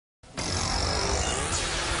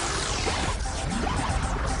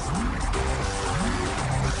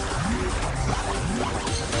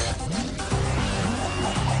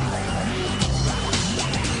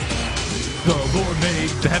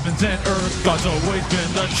heavens and earth, God's always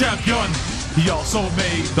been the champion. He also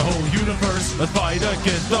made the whole universe a fight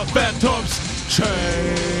against the phantoms.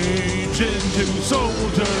 Change into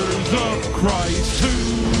soldiers of Christ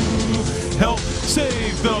to help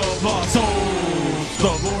save the lost souls.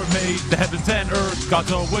 The Lord made the heavens and earth,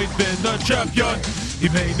 God's always been the champion. He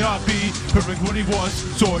may not be perfect when he wants,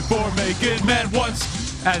 sorry for making man once.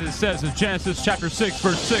 As it says in Genesis chapter 6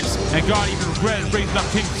 verse 6, and God even regretted raising up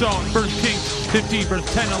King Saul in 1 Kings 15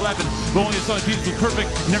 verse 10 and 11. But only his son Jesus was perfect,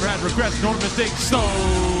 never had regrets nor mistakes. So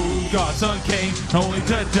God's son came only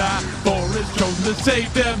to die for his chosen to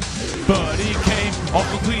save them. But he came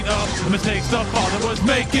also to clean up the mistakes the Father was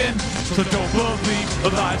making. So don't believe the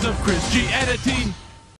lies of Christianity.